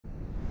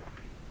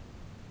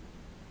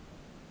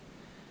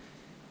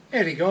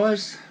Howdy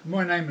guys,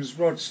 my name is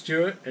Rod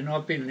Stuart and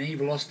I've been an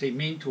Evolocity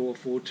mentor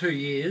for 2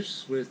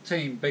 years with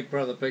Team Big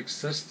Brother Big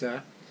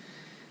Sister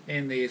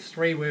and their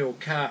three-wheel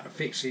cart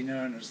affectionately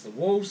known as the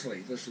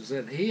Wolseley. This is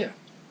it here.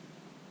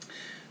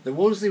 The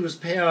Wolseley was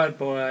powered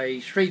by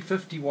a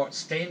 350 watt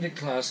standard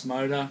class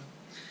motor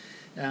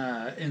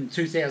in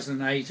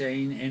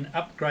 2018 and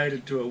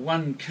upgraded to a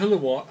 1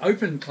 kilowatt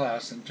open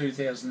class in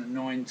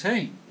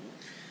 2019.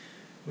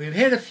 We've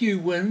had a few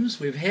wins,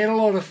 we've had a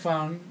lot of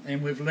fun,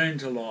 and we've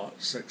learned a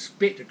lot, so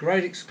expect a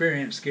great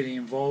experience getting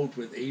involved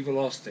with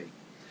Evolocity.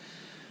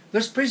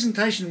 This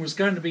presentation was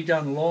going to be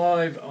done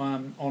live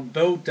on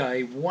build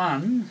day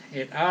 1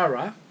 at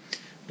ARA,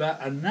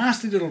 but a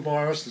nasty little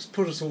virus has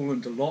put us all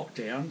into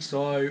lockdown,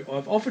 so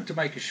I've offered to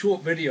make a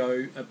short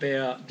video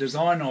about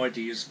design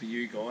ideas for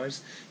you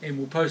guys, and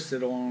we'll post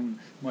it on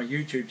my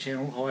YouTube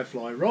channel, High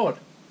Fly Rod.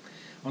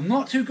 I'm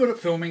not too good at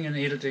filming and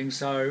editing,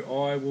 so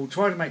I will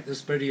try to make this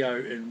video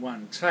in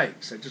one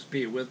take, so just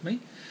bear with me.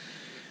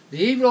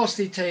 The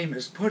Evolocity team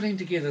is putting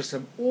together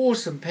some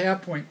awesome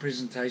PowerPoint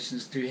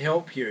presentations to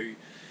help you,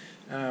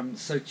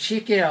 so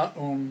check out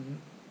on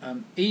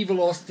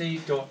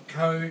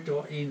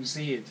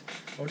evolocity.co.nz.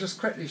 I'll just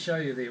quickly show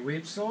you their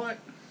website.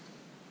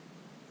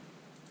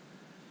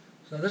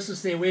 So this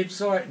is their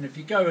website, and if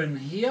you go in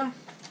here,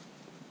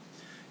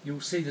 you'll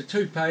see the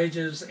 2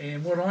 pages,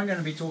 and what I'm going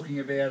to be talking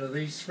about are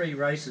these 3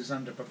 races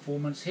under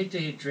performance: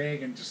 head-to-head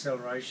drag and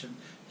deceleration,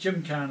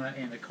 Gymkhana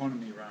and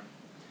economy run.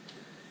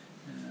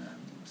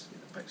 Let's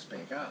get the pics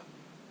back up.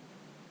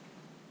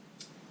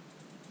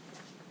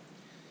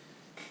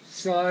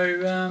 So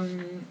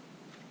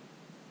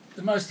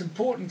the most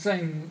important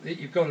thing that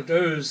you've got to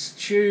do is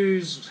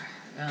choose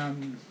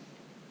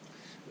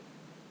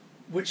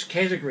which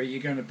category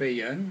you're going to be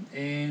in,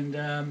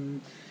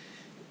 and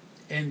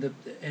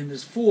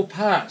there's 4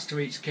 parts to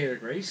each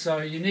category, so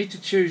you need to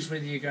choose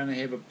whether you're going to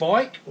have a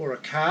bike or a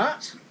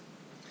cart.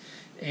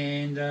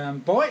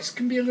 And bikes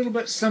can be a little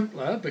bit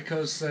simpler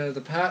because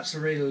the parts are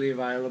readily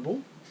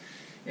available.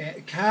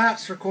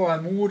 Carts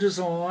require more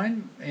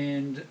design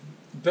and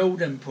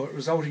build input,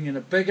 resulting in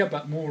a bigger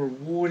but more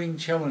rewarding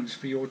challenge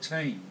for your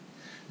team.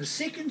 The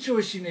second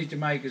choice you need to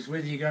make is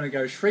whether you're going to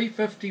go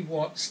 350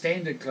 watt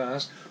standard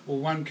class or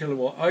 1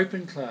 kilowatt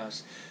open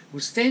class.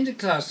 With standard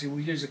class, you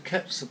will use a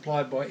kit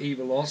supplied by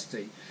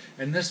Evolocity,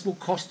 and this will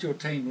cost your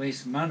team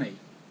less money.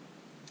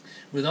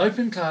 With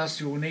open class,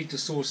 you will need to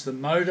source the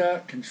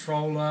motor,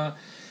 controller,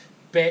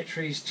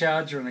 batteries,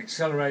 charger and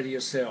accelerator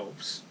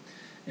yourselves.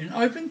 In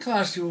open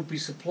class, you will be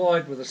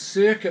supplied with a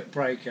circuit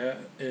breaker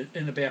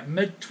in about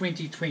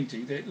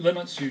mid-2020 that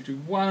limits you to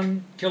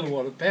 1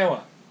 kilowatt of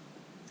power.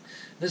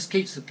 This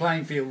keeps the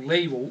playing field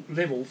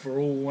level for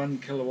all 1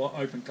 kilowatt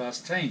open class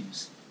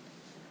teams.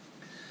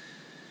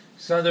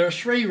 So there are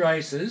 3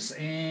 races,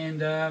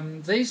 and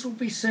these will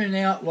be soon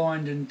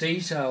outlined in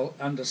detail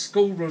under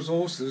school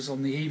resources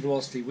on the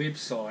Evolocity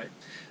website.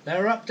 They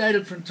are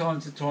updated from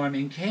time to time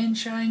and can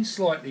change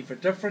slightly for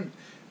different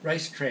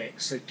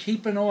racetracks, so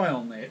keep an eye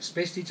on that,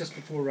 especially just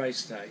before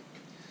race day.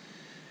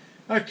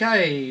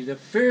 Okay, the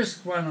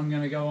first one I'm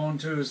going to go on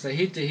to is the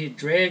head-to-head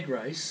drag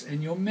race,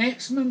 and your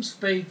maximum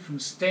speed from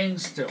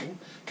standstill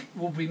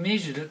will be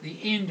measured at the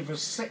end of a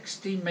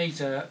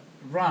 60-metre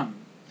run.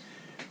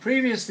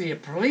 Previously a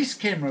police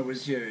camera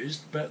was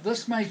used, but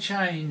this may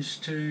change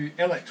to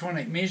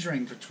electronic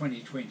measuring for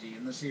 2020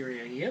 in this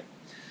area here.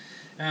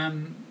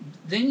 Then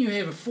you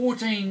have a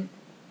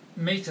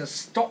 14-metre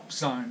stop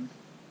zone.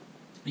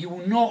 You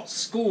will not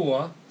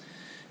score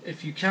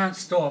if you can't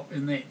stop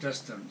in that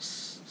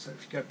distance. So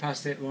if you go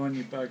past that line,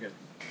 you're buggered.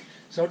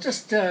 So I'll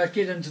just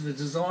get into the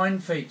design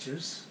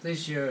features.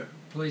 There's your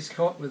police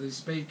cop with his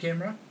speed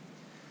camera.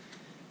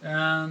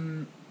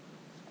 I'm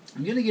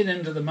going to get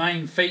into the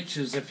main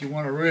features if you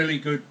want a really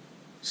good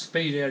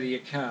speed out of your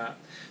car.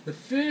 The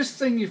first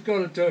thing you've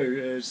got to do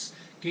is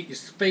get your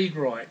speed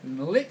right, and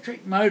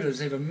electric motors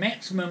have a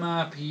maximum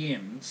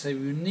RPM, so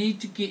you need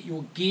to get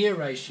your gear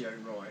ratio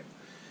right.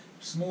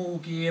 Small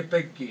gear,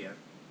 big gear.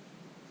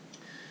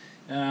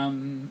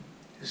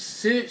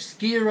 Search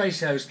gear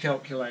ratios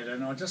calculator,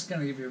 and I'm just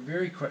going to give you a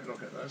very quick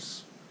look at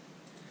this.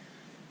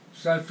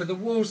 So for the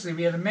Wolseley,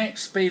 we had a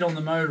max speed on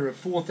the motor of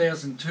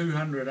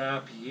 4,200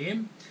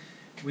 RPM.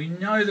 We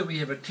know that we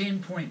have a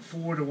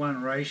 10.4 to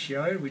 1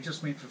 ratio. We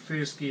just went for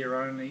first gear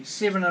only.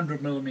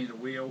 700mm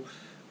wheel,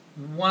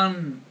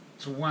 1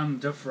 to 1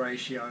 diff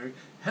ratio.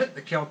 Hit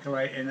the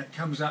calculator and it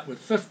comes up with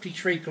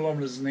 53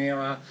 kilometres an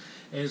hour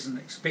as an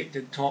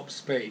expected top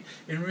speed.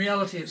 In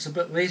reality it's a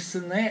bit less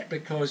than that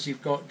because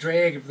you've got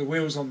drag of the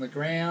wheels on the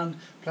ground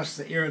plus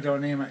the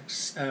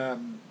aerodynamics,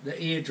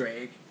 the air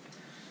drag.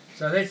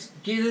 So let's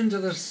get into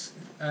this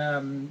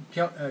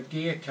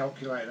gear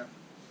calculator.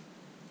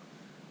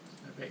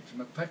 Back to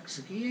my pics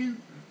again.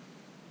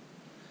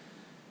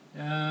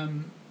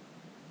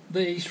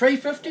 The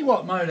 350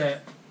 watt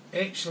motor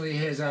actually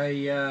has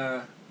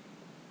a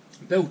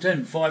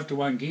built-in 5 to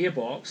 1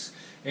 gearbox,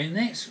 and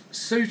that's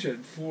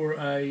suited for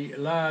a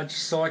large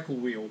cycle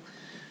wheel.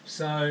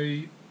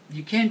 So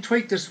you can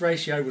tweak this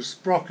ratio with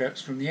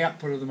sprockets from the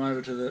output of the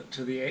motor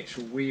to the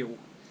actual wheel.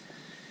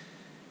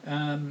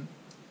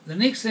 The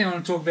next thing I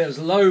want to talk about is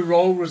low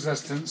roll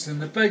resistance,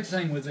 and the big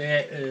thing with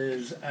that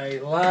is a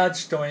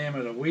large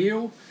diameter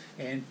wheel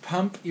and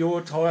pump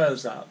your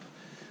tyres up.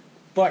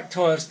 Bike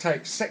tyres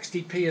take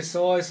 60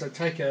 psi, so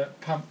take a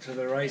pump to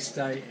the race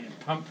day and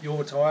pump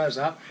your tyres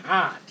up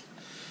hard.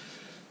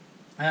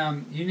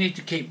 You need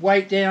to keep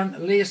weight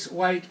down. Less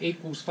weight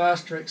equals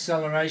faster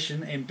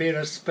acceleration and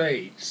better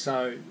speed.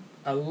 So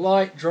a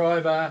light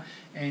driver,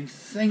 and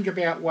think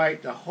about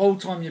weight the whole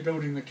time you're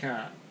building the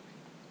car.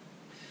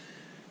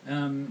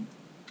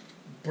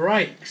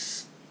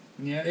 Brakes.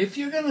 Now, if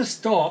you're going to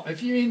stop,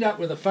 if you end up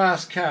with a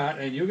fast car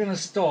and you're going to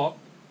stop,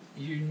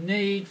 you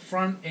need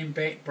front and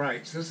back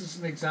brakes. This is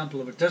an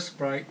example of a disc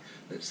brake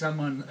that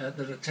someone,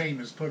 that a team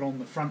has put on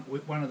the front,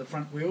 one of the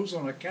front wheels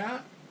on a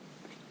car.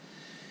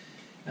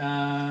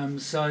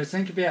 So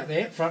think about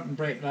that, front and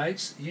back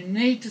brakes. You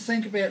need to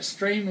think about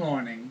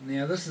streamlining.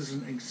 Now, this is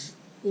an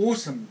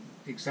awesome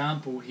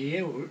example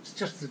here. It's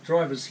just the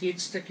driver's head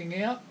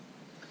sticking out.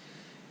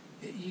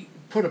 You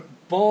put a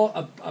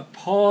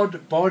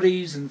pod,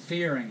 bodies and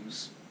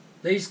fairings.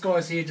 These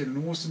guys here did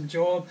an awesome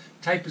job.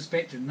 Tapers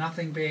back to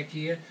nothing back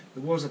here.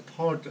 There was a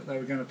pod that they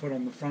were going to put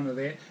on the front of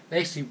that. They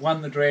actually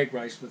won the drag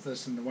race with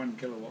this in the 1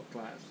 kilowatt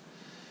class.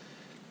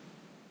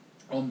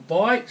 On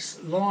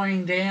bikes,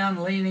 lying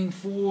down, leaning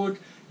forward,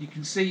 you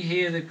can see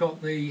here they've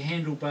got the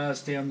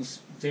handlebars down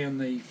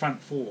the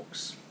front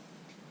forks.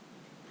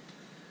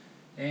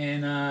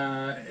 And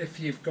if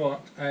you've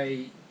got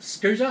a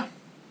scooter,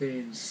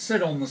 then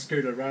sit on the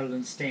scooter rather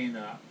than stand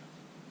up.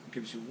 It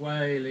gives you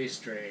way less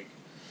drag.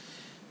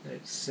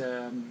 It's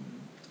and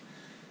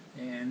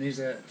there's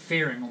a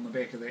fairing on the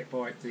back of that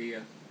bike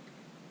there.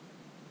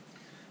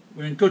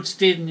 We're in good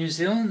stead in New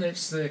Zealand.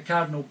 That's the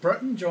Cardinal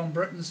Britain, John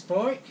Britain's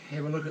bike.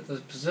 Have a look at the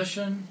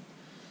position.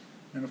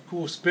 And of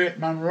course Bert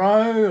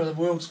Munro, the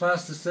world's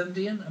fastest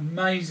Indian.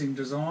 Amazing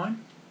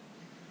design.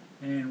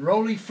 And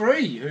Rolly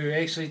Free, who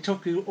actually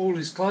took all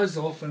his clothes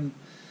off and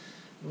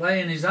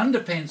lay in his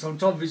underpants on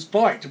top of his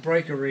bike to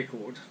break a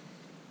record.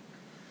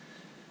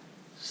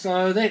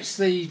 So that's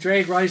the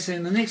drag race,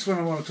 and the next one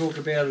I want to talk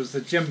about is the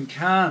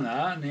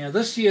Gymkhana. Now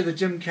this year the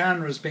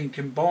Gymkhana has been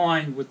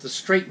combined with the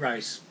street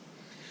race.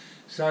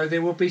 So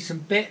there will be some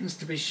battens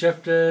to be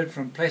shifted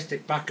from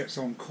plastic buckets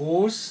on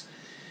course,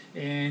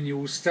 and you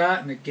will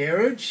start in a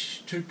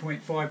garage,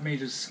 2.5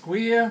 metres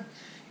square,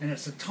 and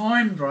it's a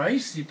timed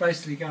race. You're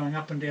basically going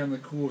up and down the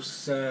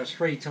course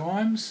 3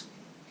 times.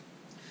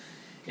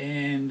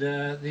 And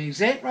the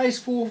exact race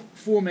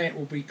format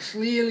will be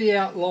clearly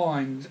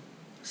outlined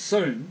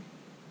soon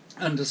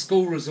under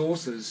school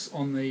resources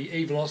on the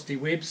Evolocity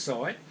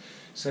website.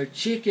 So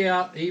check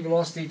out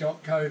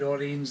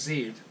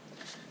evolocity.co.nz.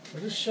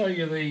 I'll just show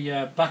you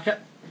the bucket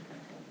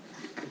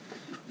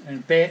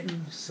and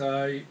batten.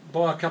 So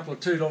buy a couple of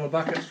 $2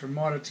 buckets from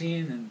Mitre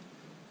 10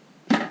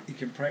 and you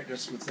can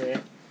practice with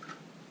that.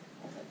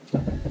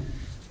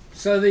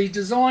 So the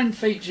design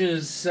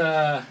features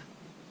for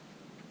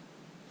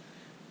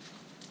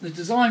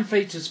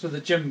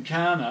the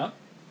Gymkhana,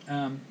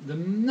 the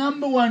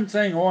number one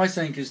thing I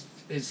think is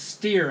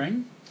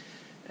steering.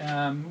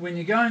 When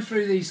you're going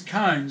through these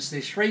cones,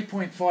 they're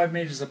 3.5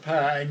 metres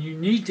apart and you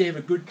need to have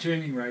a good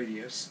turning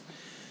radius.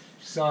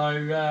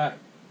 So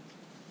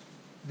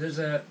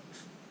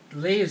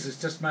Les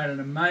has just made an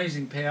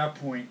amazing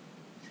PowerPoint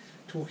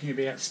talking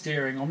about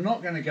steering. I'm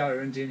not going to go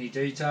into any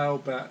detail,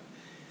 but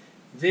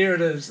there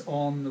it is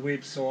on the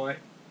website.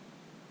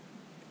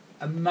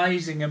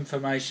 Amazing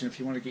information if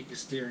you want to get your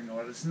steering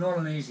right. It's not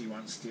an easy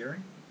one,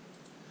 steering.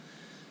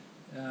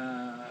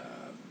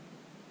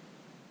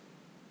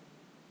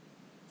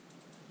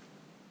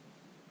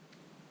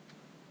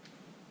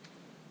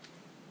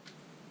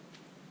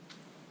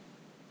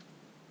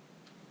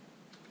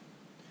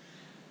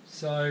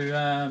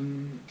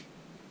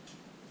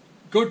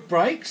 Good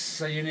brakes,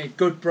 so you need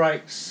good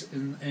brakes,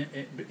 and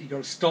you've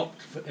got to stop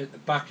at the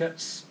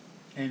buckets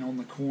and on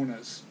the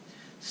corners.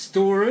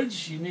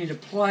 Storage, you need a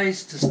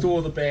place to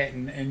store the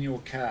batten in your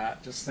car.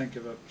 Just think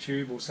of a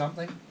tube or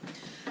something.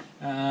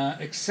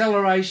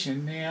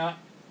 Acceleration, now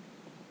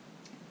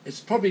it's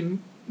probably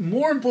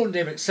more important to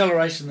have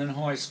acceleration than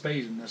high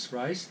speed in this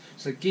race,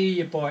 so gear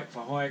your bike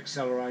for high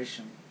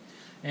acceleration.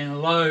 And a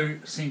low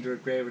centre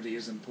of gravity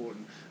is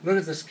important. Look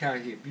at this car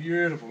here,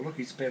 beautiful. Look,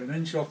 he's about 1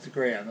 inch off the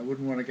ground. I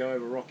wouldn't want to go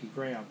over rocky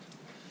ground.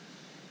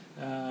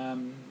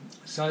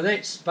 So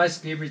that's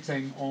basically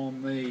everything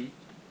on the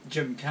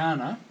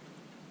Gymkhana.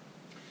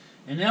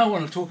 And now I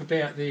want to talk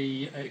about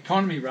the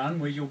economy run,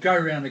 where you'll go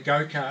around a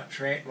go-kart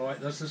track like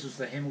this. This is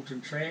the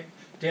Hamilton track,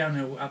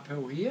 downhill,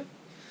 uphill here.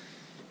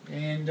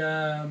 And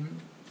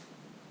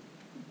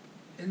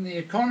in the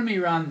economy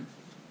run,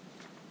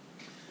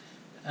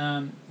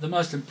 the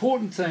most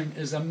important thing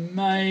is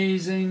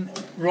amazing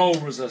roll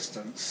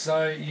resistance.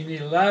 So you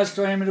need a large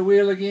diameter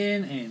wheel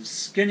again, and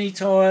skinny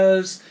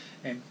tyres,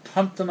 and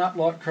pump them up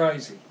like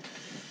crazy.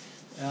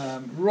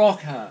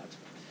 Rock hard.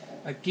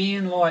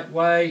 Again,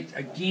 lightweight,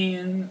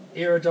 again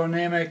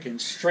aerodynamic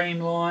and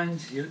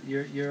streamlined.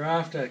 You're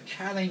after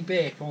cutting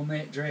back on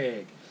that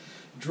drag.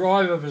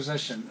 driver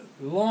position,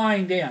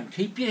 lying down.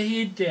 Keep your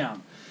head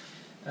down.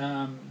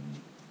 I'm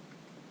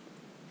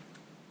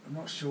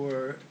not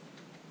sure.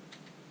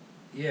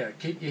 Yeah,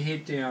 keep your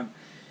head down.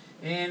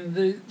 And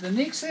the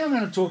next thing I'm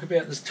going to talk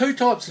about, there's two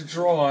types of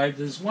drive.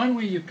 There's one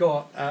where you've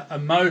got a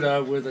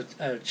motor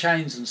with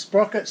chains and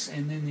sprockets,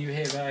 and then you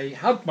have a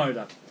hub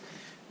motor.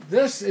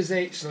 This is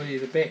actually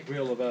the back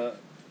wheel of a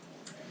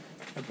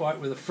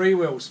bike with a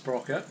freewheel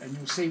sprocket, and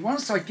you'll see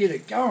once I get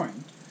it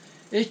going,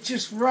 it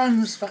just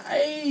runs for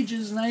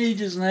ages and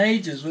ages and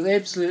ages with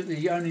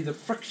absolutely only the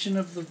friction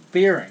of the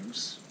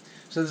bearings.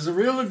 So there's a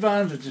real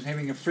advantage in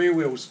having a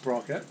freewheel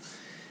sprocket.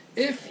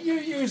 If you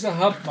use a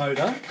hub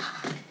motor,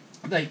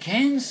 they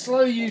can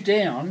slow you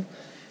down.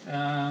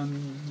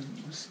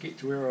 Let's get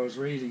to where I was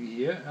reading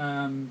here.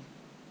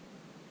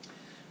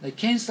 They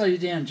can slow you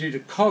down due to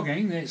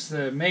cogging, that's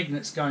the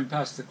magnets going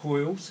past the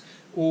coils,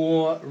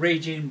 or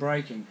regen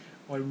braking.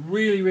 I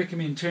really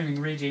recommend turning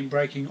regen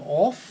braking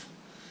off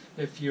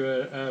if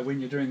you're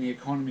when you're doing the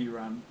economy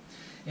run.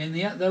 And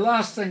the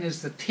last thing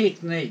is the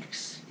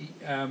techniques.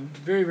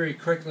 Very, very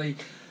quickly,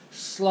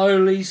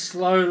 slowly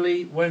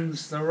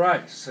wins the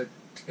race. So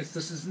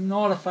this is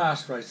not a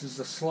fast race, this is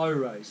a slow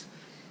race.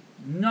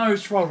 No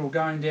throttle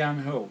going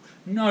downhill,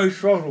 no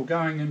throttle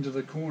going into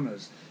the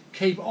corners.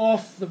 Keep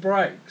off the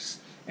brakes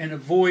and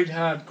avoid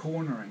hard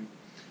cornering.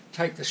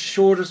 Take the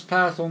shortest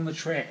path on the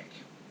track.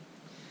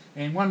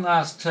 And one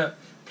last tip,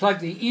 plug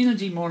the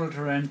energy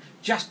monitor in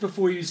just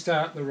before you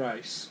start the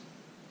race.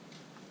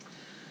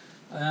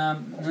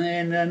 I'll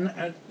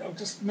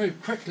just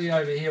move quickly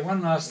over here.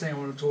 One last thing I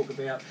want to talk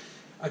about.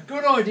 A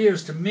good idea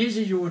is to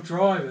measure your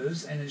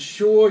drivers and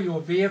ensure your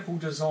vehicle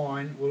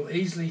design will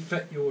easily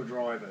fit your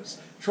drivers.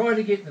 Try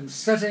to get them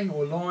sitting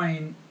or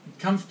lying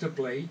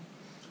comfortably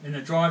in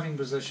a driving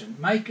position.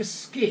 Make a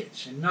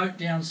sketch and note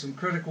down some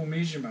critical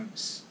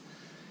measurements.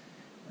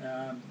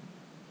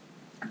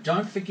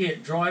 Don't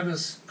forget,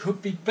 drivers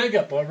could be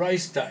bigger by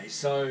race day,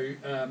 so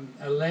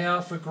allow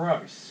for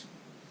growth.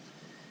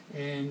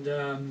 And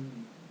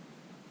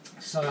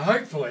so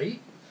hopefully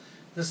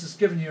this has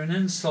given you an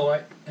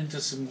insight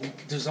into some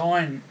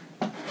design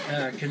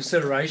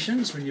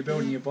considerations when you're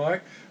building your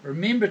bike.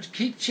 Remember to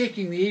keep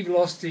checking the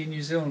Evolocity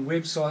New Zealand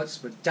websites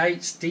for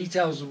dates,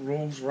 details of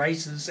rules,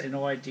 races and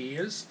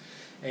ideas.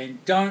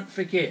 And don't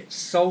forget,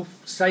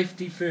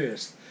 safety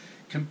first.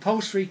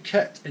 Compulsory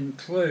kit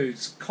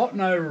includes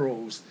cotton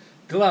overalls,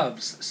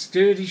 gloves,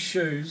 sturdy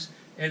shoes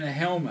and a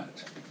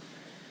helmet.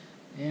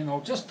 And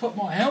I'll just put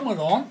my helmet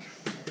on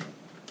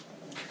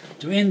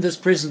to end this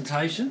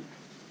presentation.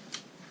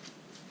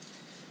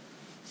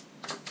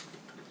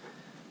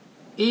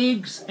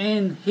 Eggs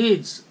and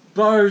heads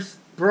both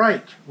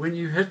break when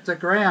you hit the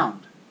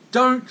ground.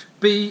 Don't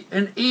be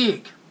an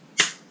egg.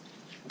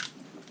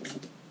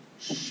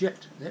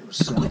 Shit, that was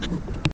silly.